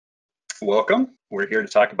Welcome. We're here to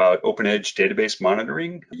talk about OpenEdge database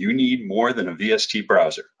monitoring. You need more than a VST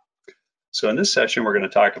browser. So in this session, we're going to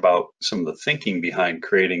talk about some of the thinking behind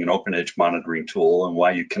creating an OpenEdge monitoring tool and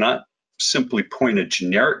why you cannot simply point a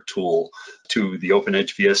generic tool to the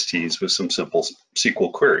OpenEdge VSTs with some simple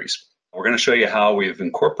SQL queries. We're going to show you how we've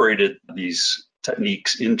incorporated these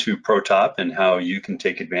techniques into ProTop and how you can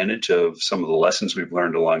take advantage of some of the lessons we've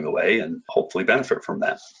learned along the way and hopefully benefit from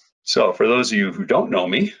that. So for those of you who don't know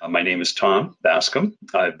me, my name is Tom Bascom.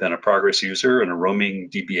 I've been a Progress user and a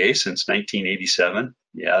roaming DBA since 1987.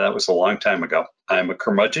 Yeah, that was a long time ago. I'm a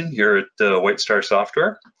curmudgeon here at White Star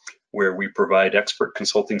Software, where we provide expert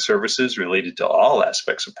consulting services related to all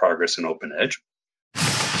aspects of Progress and OpenEdge.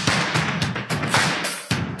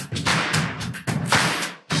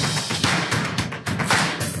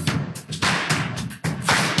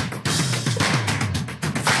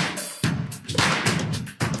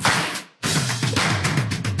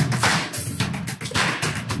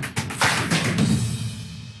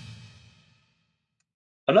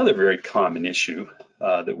 Another very common issue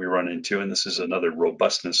that we run into, and this is another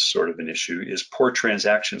robustness sort of an issue, is poor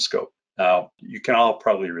transaction scope. Now, you can all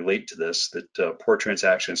probably relate to this, that poor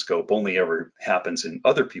transaction scope only ever happens in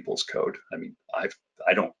other people's code. I mean,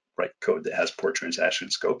 I don't write code that has poor transaction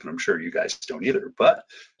scope, and I'm sure you guys don't either, but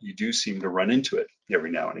you do seem to run into it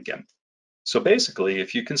every now and again. So basically,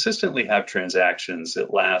 if you consistently have transactions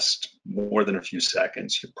that last more than a few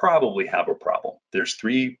seconds, you probably have a problem. There's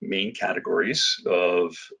three main categories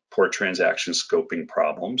of poor transaction scoping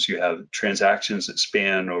problems. You have transactions that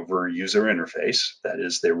span over user interface. That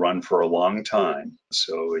is, they run for a long time.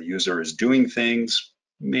 So a user is doing things,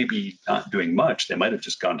 maybe not doing much. They might have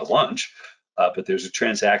just gone to lunch, but there's a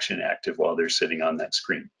transaction active while they're sitting on that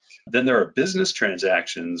screen. Then there are business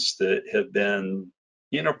transactions that have been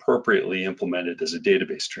inappropriately implemented as a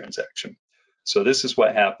database transaction. So this is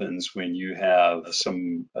what happens when you have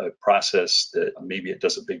some process that maybe it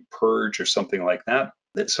does a big purge or something like that,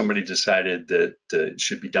 that somebody decided that it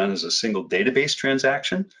should be done as a single database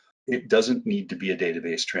transaction. It doesn't need to be a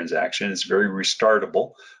database transaction. It's very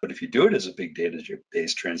restartable. But if you do it as a big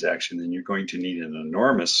database transaction, then you're going to need an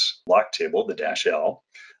enormous lock table, the -L.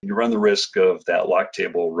 You run the risk of that lock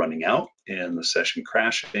table running out and the session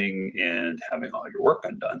crashing and having all your work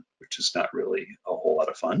undone, which is not really a whole lot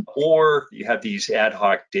of fun. Or you have these ad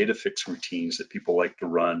hoc data fix routines that people like to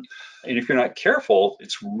run. And if you're not careful,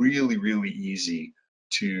 it's really, really easy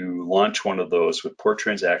to launch one of those with poor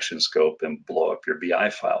transaction scope and blow up your BI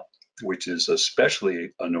file, which is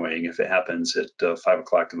especially annoying if it happens at 5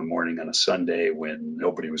 o'clock in the morning on a Sunday when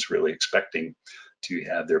nobody was really expecting to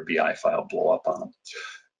have their BI file blow up on them.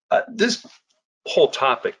 This whole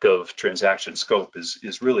topic of transaction scope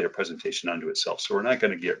is really a presentation unto itself. So we're not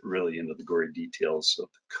going to get really into the gory details of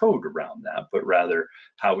the code around that, but rather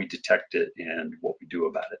how we detect it and what we do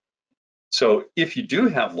about it. So if you do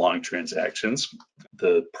have long transactions,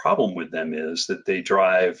 the problem with them is that they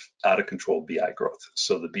drive out of control BI growth.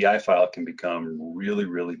 So the BI file can become really,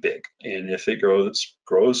 really big. And if it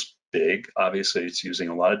grows big, obviously it's using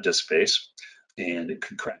a lot of disk space, and it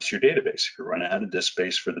could crash your database. If you're running out of disk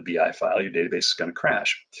space for the BI file, your database is going to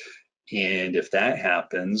crash. And if that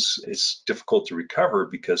happens, it's difficult to recover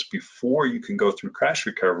because before you can go through crash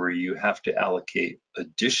recovery, you have to allocate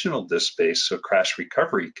additional disk space so crash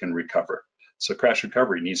recovery can recover. So crash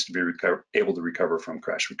recovery needs to be able to recover from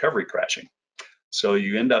crash recovery crashing. So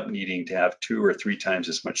you end up needing to have 2 or 3 times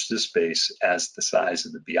as much disk space as the size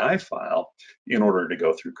of the BI file in order to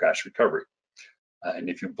go through crash recovery. And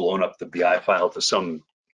if you've blown up the BI file to some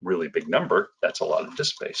really big number, that's a lot of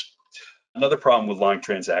disk space. Another problem with long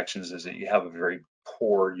transactions is that you have a very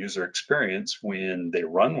poor user experience when they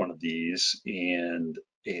run one of these and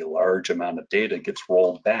a large amount of data gets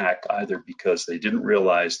rolled back, either because they didn't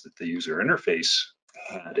realize that the user interface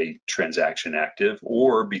had a transaction active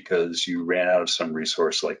or because you ran out of some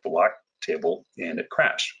resource like the lock table and it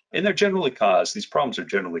crashed. And these problems are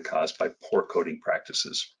generally caused by poor coding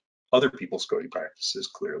practices. Other people's coding practices,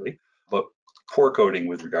 clearly, but poor coding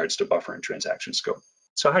with regards to buffer and transaction scope.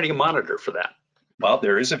 So how do you monitor for that? Well,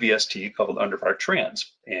 there is a VST called undervar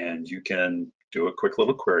trans, and you can do a quick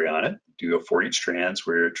little query on it, do a for each trans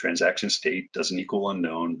where transaction state doesn't equal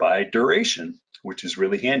unknown by duration, which is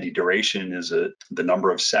really handy. Duration is the number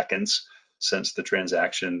of seconds since the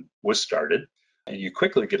transaction was started, and you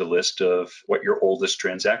quickly get a list of what your oldest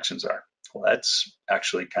transactions are. Well, that's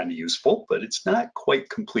actually kind of useful, but it's not quite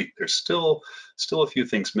complete. There's still a few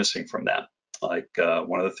things missing from that. Like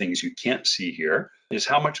one of the things you can't see here is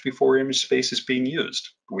how much before image space is being used.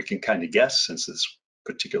 We can kind of guess since it's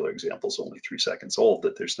particular example is only 3 seconds old,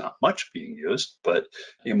 that there's not much being used, but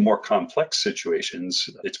in more complex situations,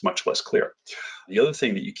 it's much less clear. The other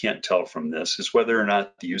thing that you can't tell from this is whether or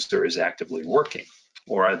not the user is actively working,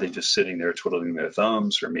 or are they just sitting there twiddling their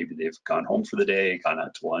thumbs, or maybe they've gone home for the day, gone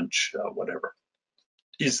out to lunch, whatever.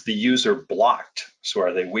 Is the user blocked? So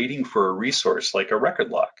are they waiting for a resource like a record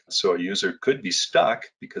lock? So a user could be stuck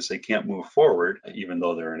because they can't move forward, even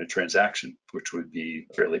though they're in a transaction, which would be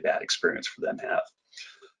a fairly bad experience for them to have.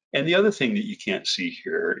 And the other thing that you can't see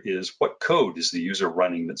here is what code is the user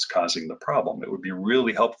running that's causing the problem. It would be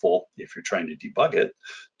really helpful if you're trying to debug it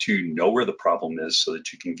to know where the problem is so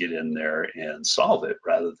that you can get in there and solve it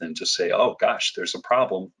rather than just say, oh gosh, there's a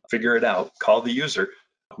problem, figure it out, call the user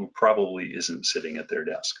who probably isn't sitting at their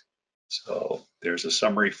desk. So there's a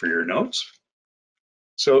summary for your notes.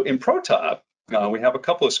 So in ProTop, we have a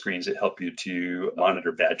couple of screens that help you to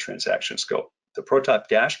monitor bad transaction scope. The ProTop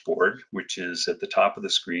dashboard, which is at the top of the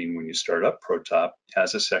screen when you start up ProTop,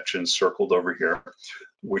 has a section circled over here,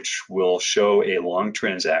 which will show a long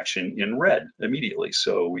transaction in red immediately.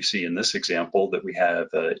 So we see in this example that we have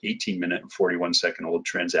an 18-minute and 41-second old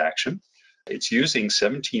transaction. It's using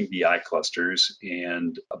 17 BI clusters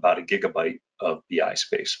and about a gigabyte of BI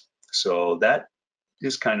space. So that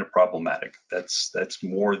is kind of problematic. That's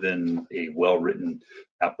more than a well-written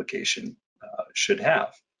application should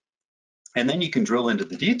have. And then you can drill into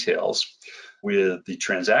the details with the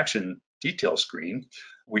transaction detail screen,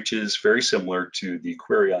 which is very similar to the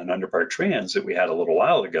query on underbar trans that we had a little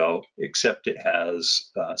while ago, except it has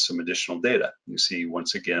some additional data. You see,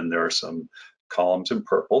 once again, there are some columns in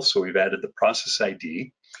purple. So we've added the process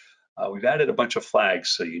ID. We've added a bunch of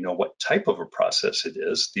flags so you know what type of a process it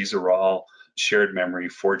is. These are all shared memory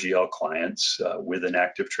 4GL clients with an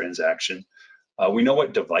active transaction. We know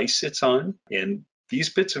what device it's on, and these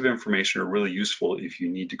bits of information are really useful if you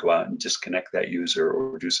need to go out and disconnect that user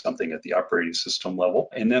or do something at the operating system level.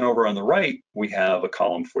 And then over on the right, we have a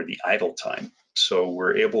column for the idle time. So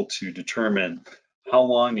we're able to determine how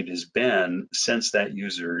long it has been since that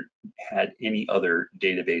user had any other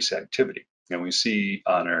database activity. And we see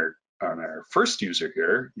on our first user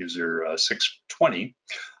here, user 620,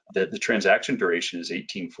 that the transaction duration is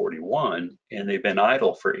 1841, and they've been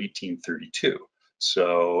idle for 1832.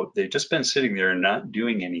 So they've just been sitting there not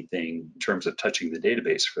doing anything in terms of touching the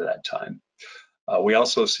database for that time. We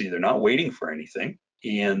also see they're not waiting for anything,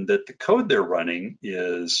 and that the code they're running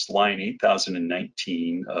is line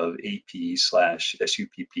 8019 of AP/SUPP.P,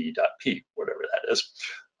 whatever that is.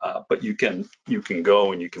 But you can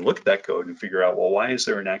go and you can look at that code and figure out, well, why is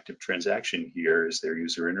there an active transaction here? Is there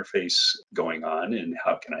user interface going on, and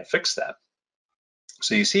how can I fix that?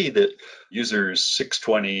 So you see that users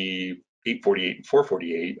 620, 848, and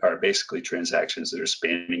 448 are basically transactions that are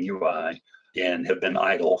spanning UI and have been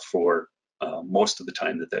idle for most of the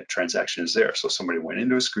time that transaction is there. So somebody went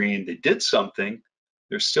into a screen, they did something,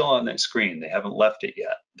 they're still on that screen, they haven't left it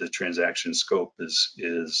yet. The transaction scope is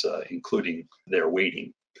including their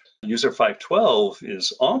waiting. User 512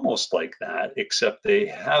 is almost like that, except they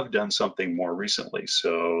have done something more recently.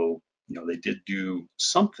 So, they did do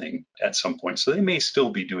something at some point, so they may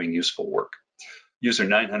still be doing useful work. User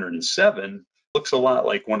 907 looks a lot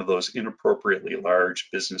like one of those inappropriately large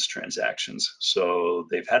business transactions. So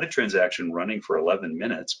they've had a transaction running for 11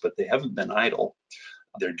 minutes, but they haven't been idle.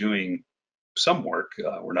 They're doing some work.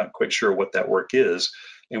 We're not quite sure what that work is.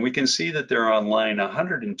 And we can see that they're on line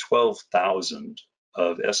 112,000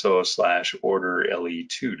 of SO/order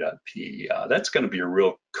LE2.P. That's going to be a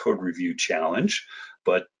real code review challenge,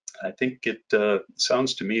 but I think it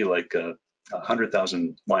sounds to me like a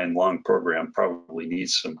 100,000 line long program probably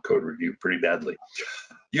needs some code review pretty badly.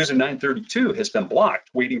 User 932 has been blocked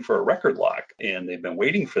waiting for a record lock, and they've been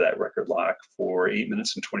waiting for that record lock for 8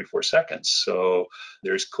 minutes and 24 seconds. So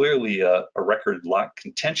there's clearly a record lock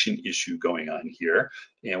contention issue going on here,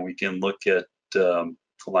 and we can look at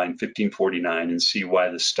line 1549 and see why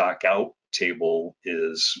the stock out table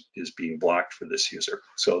is being blocked for this user.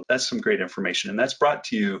 So that's some great information, and that's brought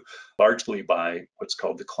to you largely by what's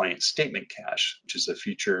called the client statement cache, which is a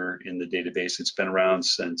feature in the database. It's been around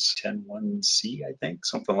since 10.1c, I think,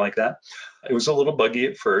 something like that. It was a little buggy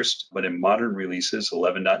at first, but in modern releases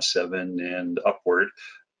 11.7 and upward,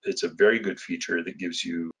 it's a very good feature that gives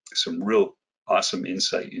you some real awesome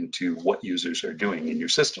insight into what users are doing in your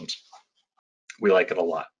systems. We like it a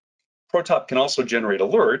lot. ProTop can also generate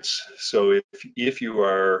alerts. So if you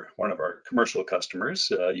are one of our commercial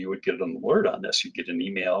customers, you would get an alert on this. You get an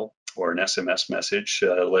email or an SMS message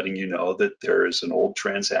letting you know that there is an old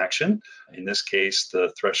transaction. In this case,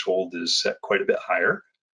 the threshold is set quite a bit higher,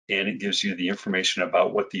 and it gives you the information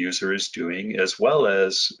about what the user is doing, as well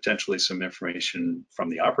as potentially some information from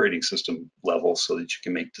the operating system level so that you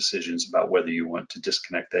can make decisions about whether you want to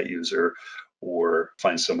disconnect that user or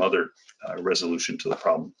find some other resolution to the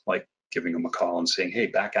problem, like giving them a call and saying, hey,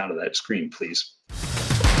 back out of that screen, please.